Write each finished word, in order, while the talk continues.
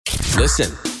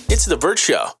Listen, it's The Burt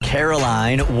Show.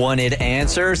 Caroline wanted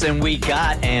answers, and we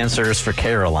got answers for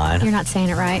Caroline. You're not saying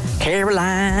it right.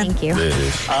 Caroline. Thank you.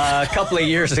 A couple of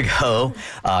years ago,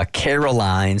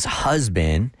 Caroline's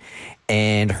husband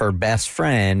and her best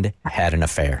friend had an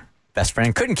affair. Best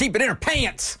friend couldn't keep it in her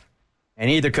pants, and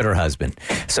neither could her husband.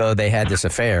 So they had this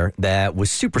affair that was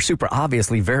super, super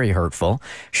obviously very hurtful.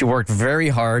 She worked very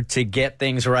hard to get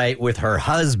things right with her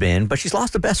husband, but she's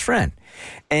lost a best friend.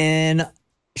 And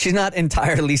she's not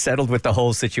entirely settled with the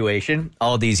whole situation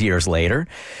all these years later.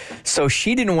 So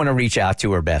she didn't want to reach out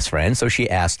to her best friend. So she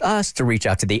asked us to reach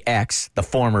out to the ex, the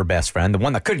former best friend, the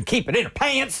one that couldn't keep it in her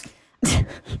pants,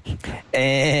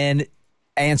 and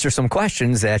answer some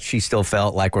questions that she still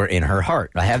felt like were in her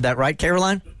heart. I have that right,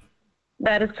 Caroline?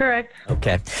 That is correct.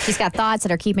 Okay. She's got thoughts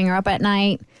that are keeping her up at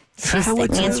night. She's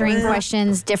answering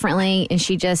questions differently, and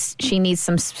she needs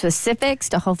some specifics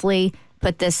to hopefully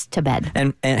put this to bed.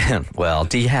 And well,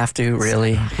 do you have to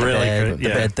really? Really? The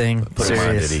bed thing? Put her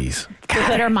mind at ease. To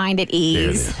put her mind at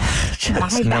ease.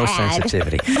 Just no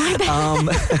sensitivity.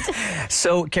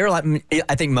 So, Caroline,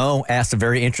 I think Mo asked a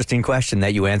very interesting question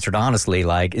that you answered honestly.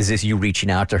 Like, is this you reaching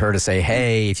out to her to say,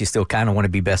 hey, if you still kind of want to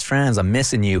be best friends, I'm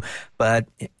missing you. But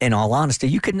in all honesty,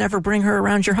 you could never bring her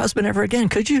around your husband ever again,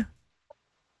 could you?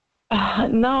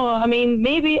 No, I mean,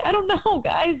 maybe. I don't know,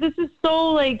 guys. This is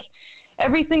so,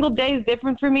 every single day is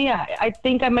different for me. I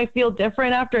think I might feel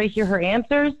different after I hear her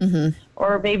answers,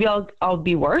 or maybe I'll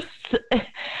be worse.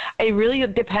 It really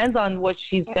depends on how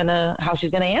she's gonna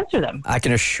answer them. I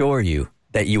can assure you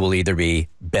that you will either be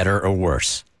better or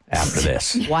worse after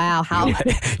this. Wow, how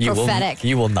prophetic.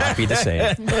 You will not be the same.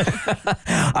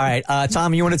 All right,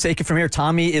 Tommy, you want to take it from here?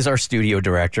 Tommy is our studio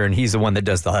director, and he's the one that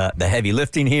does the heavy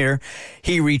lifting here.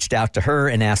 He reached out to her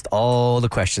and asked all the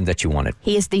questions that you wanted.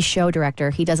 He is the show director.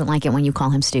 He doesn't like it when you call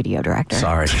him studio director.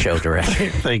 Sorry, show director.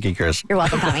 Thank you, Chris. You're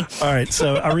welcome, Tommy. All right,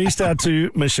 so I reached out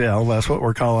to Michelle. That's what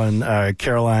we're calling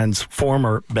Caroline's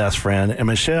former best friend. And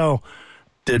Michelle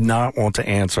did not want to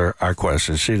answer our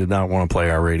questions. She did not want to play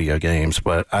our radio games,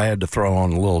 but I had to throw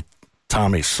on a little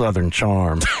Tommy Southern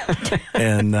charm.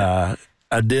 And I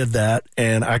did that,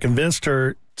 and I convinced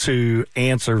her to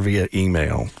answer via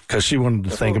email because she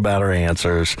wanted to think about her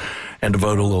answers and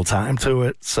devote a little time to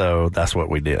it. So that's what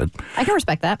we did. I can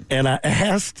respect that. And I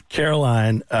asked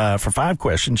Caroline for 5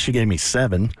 questions. She gave me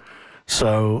 7.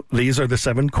 So these are the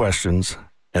 7 questions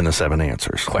and the 7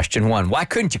 answers. Question 1, why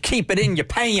couldn't you keep it in your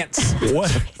pants?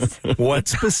 What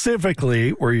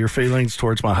specifically were your feelings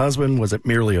towards my husband? Was it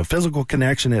merely a physical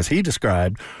connection as he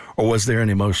described, or was there an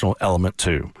emotional element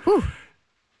too? Whew.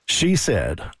 She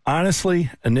said,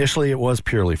 honestly, initially it was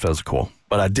purely physical,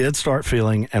 but I did start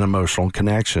feeling an emotional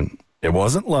connection. It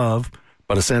wasn't love,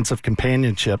 but a sense of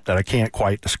companionship that I can't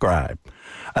quite describe.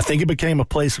 I think it became a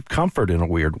place of comfort in a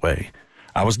weird way.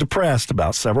 I was depressed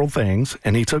about several things,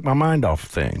 and he took my mind off of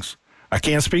things. I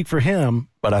can't speak for him,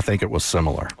 but I think it was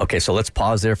similar. Okay, so let's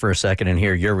pause there for a second and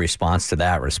hear your response to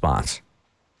that response.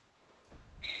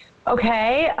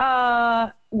 Okay,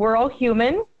 we're all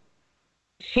human.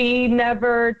 She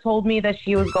never told me that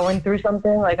she was going through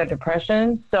something like a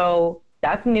depression, so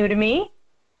that's new to me.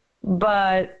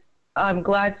 But I'm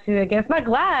glad to, I guess not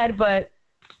glad, but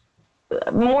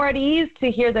more at ease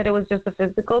to hear that it was just a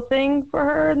physical thing for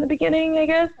her in the beginning, I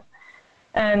guess.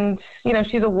 And,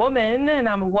 she's a woman and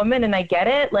I'm a woman and I get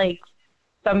it. Like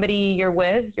somebody you're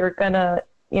with, you're going to,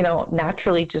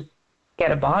 naturally just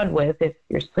get a bond with if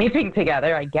you're sleeping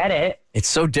together. I get it. It's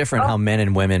so different how men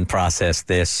and women process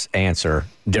this answer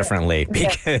differently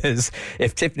because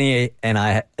if Tiffany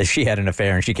and she had an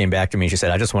affair and she came back to me and she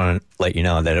said, I just want to let you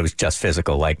know that it was just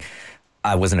physical. Like,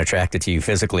 I wasn't attracted to you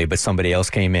physically, but somebody else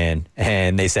came in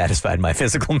and they satisfied my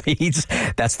physical needs.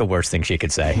 That's the worst thing she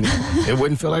could say. It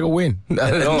wouldn't feel like a win. No,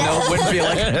 it wouldn't feel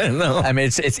like it. No. I mean,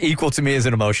 it's equal to me as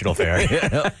an emotional affair.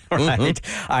 Right.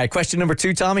 All right, question number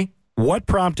 2, Tommy. What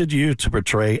prompted you to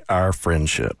betray our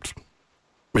friendship?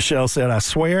 Michelle said, I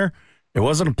swear it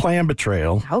wasn't a planned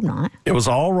betrayal. I hope not. It was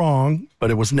all wrong,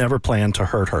 but it was never planned to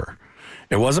hurt her.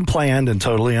 It wasn't planned and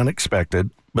totally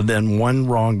unexpected, but then one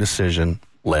wrong decision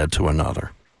led to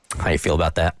another. How you feel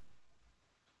about that?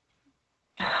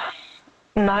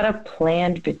 Not a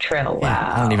planned betrayal. Wow.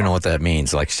 Yeah, I don't even know what that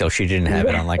means. Like, so she didn't have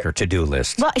it on her to-do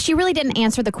list. Well, she really didn't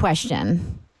answer the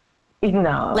question.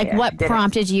 No. What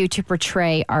prompted you to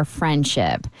betray our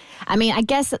friendship? I mean, I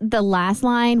guess the last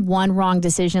line, one wrong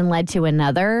decision led to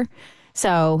another.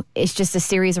 So it's just a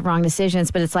series of wrong decisions.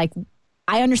 But it's like,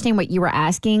 I understand what you were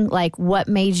asking. Like, what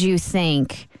made you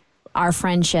think our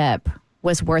friendship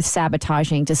was worth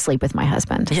sabotaging to sleep with my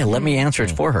husband. Yeah, let me answer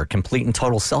it for her. Complete and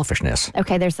total selfishness.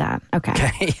 Okay, there's that.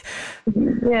 Okay.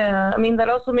 Yeah, I mean, that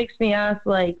also makes me ask,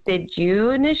 like, did you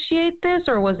initiate this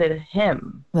or was it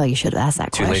him? Well, you should have asked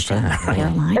that Too late for question. that, right?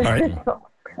 Caroline. All right.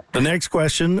 The next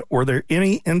question, were there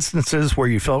any instances where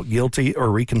you felt guilty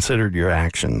or reconsidered your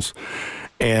actions?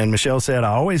 And Michelle said,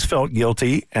 I always felt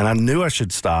guilty and I knew I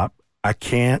should stop. I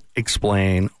can't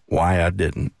explain why I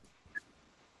didn't.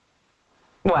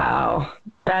 Wow.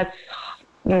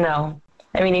 No.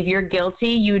 I mean, if you're guilty,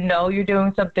 you know you're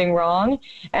doing something wrong.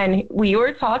 And we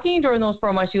were talking during those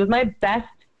 4 months. She was my best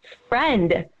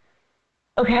friend.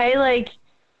 Okay? Like,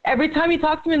 every time you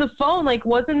talk to me on the phone, like,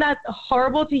 wasn't that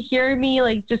horrible to hear me,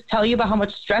 like, just tell you about how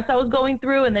much stress I was going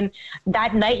through? And then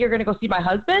that night you're going to go see my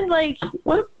husband? Like,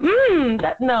 what?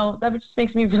 That just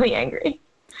makes me really angry.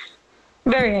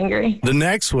 Very angry. The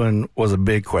next one was a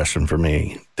big question for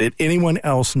me. Did anyone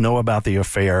else know about the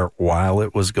affair while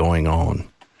it was going on?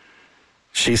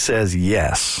 She says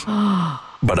yes,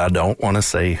 but I don't want to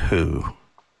say who.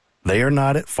 They are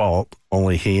not at fault.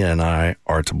 Only he and I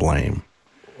are to blame.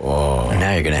 Whoa.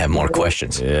 Now you're going to have more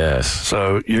questions. Yes.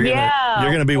 So you're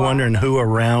gonna be wondering who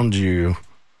around you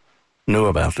knew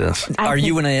about this. Are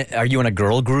you in a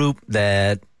girl group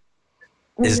that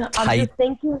is I'm tight? just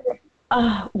thinking,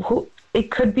 it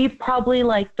could be probably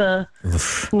like the.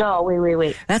 No,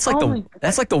 wait. That's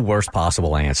like the worst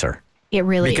possible answer. It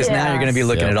really Because is. now you're going to be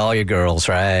looking at all your girls,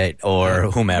 right?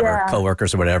 Or whomever,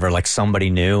 coworkers or whatever, like somebody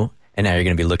new, and now you're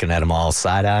going to be looking at them all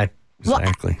side-eyed.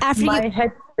 Exactly. My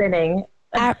head's spinning.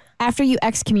 After you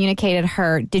excommunicated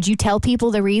her, did you tell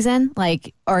people the reason?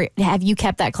 Like, or have you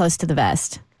kept that close to the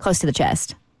vest, close to the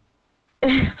chest?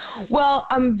 Well,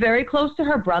 I'm very close to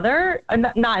her brother.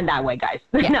 Not in that way, guys.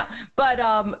 Yeah. No, but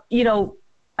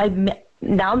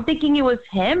now I'm thinking it was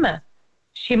him.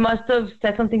 She must have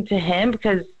said something to him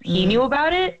because he knew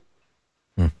about it.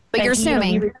 But you're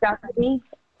assuming. He reached out to me.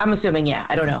 I'm assuming, yeah.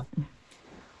 I don't know.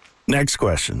 Next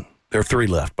question. There are 3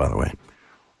 left, by the way.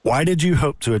 What did you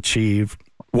hope to achieve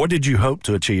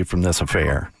from this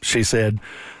affair? She said,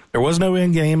 there was no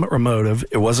end game or motive.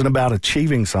 It wasn't about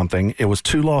achieving something. It was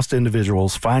 2 lost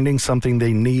individuals finding something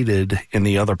they needed in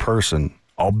the other person,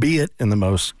 albeit in the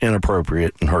most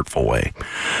inappropriate and hurtful way.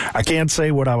 I can't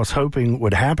say what I was hoping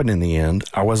would happen in the end.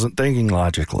 I wasn't thinking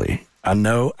logically. I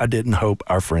know I didn't hope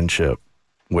our friendship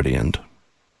would end.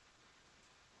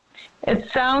 It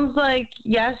sounds like,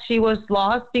 yes, she was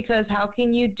lost because how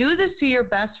can you do this to your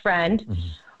best friend? Mm-hmm.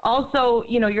 Also,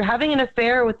 you're having an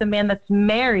affair with a man that's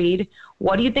married.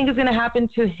 What do you think is going to happen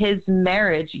to his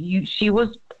marriage? She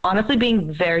was honestly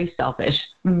being very selfish.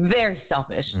 Very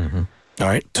selfish. Mm-hmm. All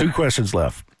right, 2 questions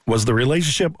left. Was the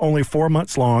relationship only 4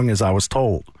 months long, as I was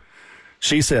told?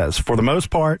 She says, for the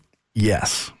most part,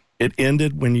 yes. It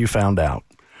ended when you found out.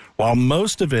 While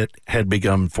most of it had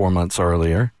begun 4 months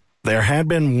earlier, there had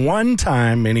been one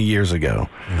time many years ago,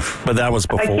 but that was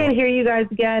before. I can't hear you guys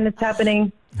again. It's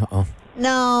happening. Uh-oh.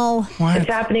 No. What? It's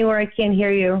happening where I can't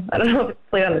hear you. I don't know if it's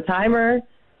played on a timer.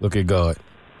 Look at God.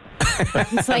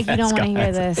 It's like you don't want to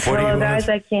hear this. What do you Hello, want guys.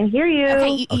 to- I can't hear you.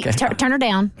 Okay, turn her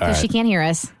down because she can't hear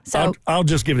us. So I'll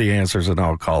just give the answers and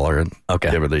I'll call her and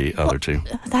give her the other 2.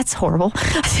 that's horrible.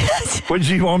 What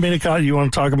do you want me to call? You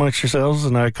want to talk amongst yourselves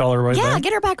and I call her right Yeah, back?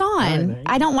 get her back on.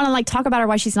 I don't want to talk about her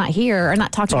while she's not here or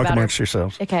not talking Talk about amongst her.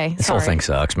 yourselves. Okay, This whole thing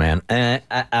sucks, man. And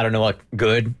I don't know what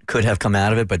good could have come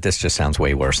out of it, but this just sounds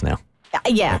way worse now.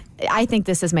 Yeah, I think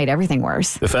this has made everything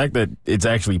worse. The fact that it's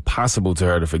actually possible to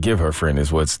her to forgive her friend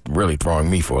is what's really throwing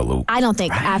me for a loop. I don't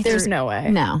think after. There's no way.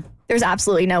 No. There's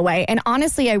absolutely no way. And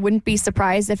honestly, I wouldn't be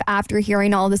surprised if after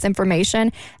hearing all this information,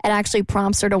 it actually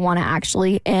prompts her to want to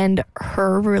actually end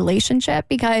her relationship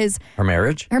because Her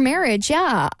marriage? her marriage,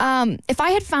 yeah. If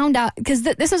I had found out, because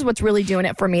this is what's really doing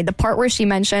it for me, the part where she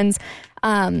mentions,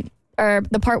 or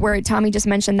the part where Tommy just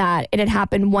mentioned that it had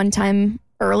happened one time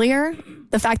earlier,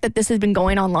 the fact that this has been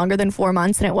going on longer than 4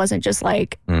 months and it wasn't just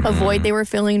like a void they were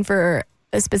filling for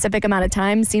a specific amount of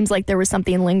time seems like there was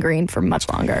something lingering for much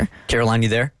longer. Caroline, you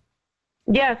there?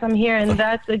 Yes, I'm here, and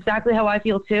that's exactly how I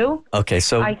feel, too. Okay,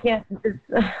 so I can't...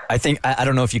 I think, I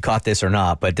don't know if you caught this or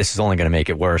not, but this is only going to make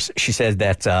it worse. She said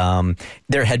that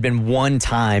there had been one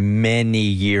time many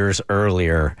years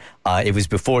earlier, it was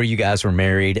before you guys were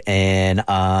married, and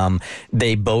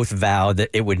they both vowed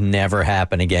that it would never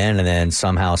happen again, and then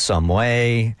somehow, some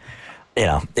way,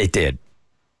 it did.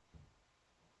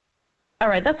 All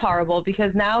right, that's horrible,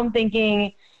 because now I'm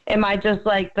thinking... Am I just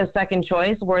like the second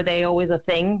choice? Were they always a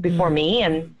thing before me?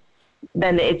 And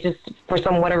then it just, for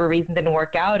some whatever reason, didn't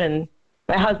work out. And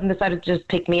my husband decided to just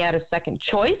pick me out as second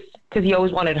choice because he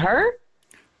always wanted her.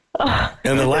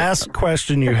 And the last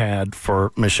question you had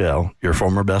for Michelle, your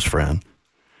former best friend,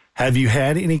 have you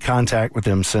had any contact with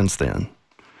him since then?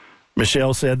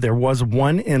 Michelle said there was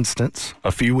one instance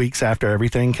a few weeks after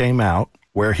everything came out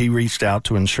where he reached out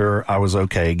to ensure I was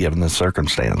okay given the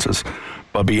circumstances.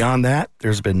 But beyond that,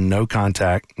 there's been no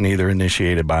contact, neither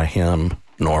initiated by him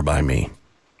nor by me.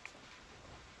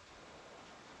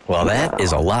 Well, that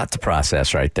is a lot to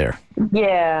process right there.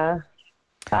 Yeah.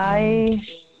 I'm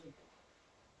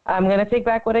going to take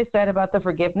back what I said about the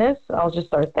forgiveness. I'll just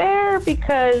start there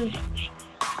because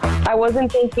I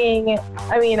wasn't thinking,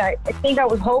 I think I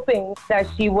was hoping that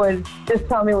she would just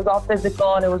tell me it was all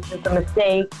physical and it was just a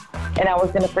mistake and I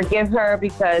was going to forgive her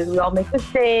because we all make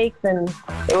mistakes and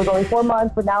it was only 4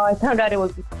 months, but now I found out it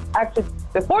was actually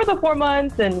before the 4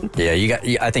 months. And yeah,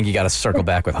 I think you got to circle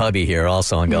back with hubby here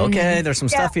also and go, okay, there's some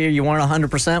stuff here. You weren't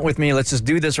 100% with me. Let's just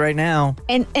do this right now.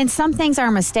 And some things are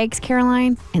mistakes,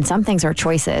 Caroline, and some things are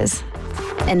choices.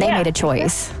 And they made a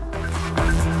choice.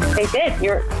 They did.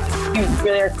 You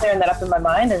really are clearing that up in my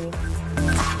mind, and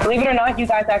believe it or not, you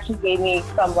guys actually gave me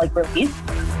some relief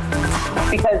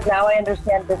because now I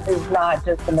understand this is not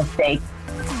just a mistake.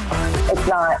 It's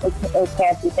not. It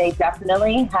can't be. They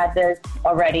definitely had this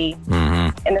already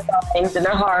in their minds, in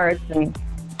their hearts, and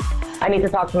I need to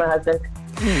talk to my husband.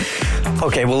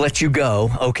 Okay, we'll let you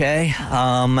go. Okay.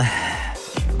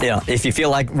 If you feel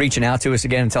like reaching out to us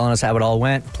again and telling us how it all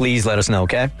went, please let us know.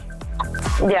 Okay.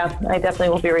 Yeah, I definitely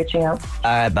will be reaching out.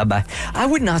 All right, bye-bye. I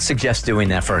would not suggest doing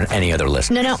that for any other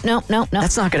listener. No.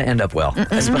 That's not going to end up well,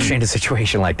 especially in a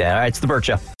situation like that. All right, it's The Burt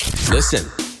Show. Listen,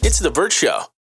 it's The Burt Show.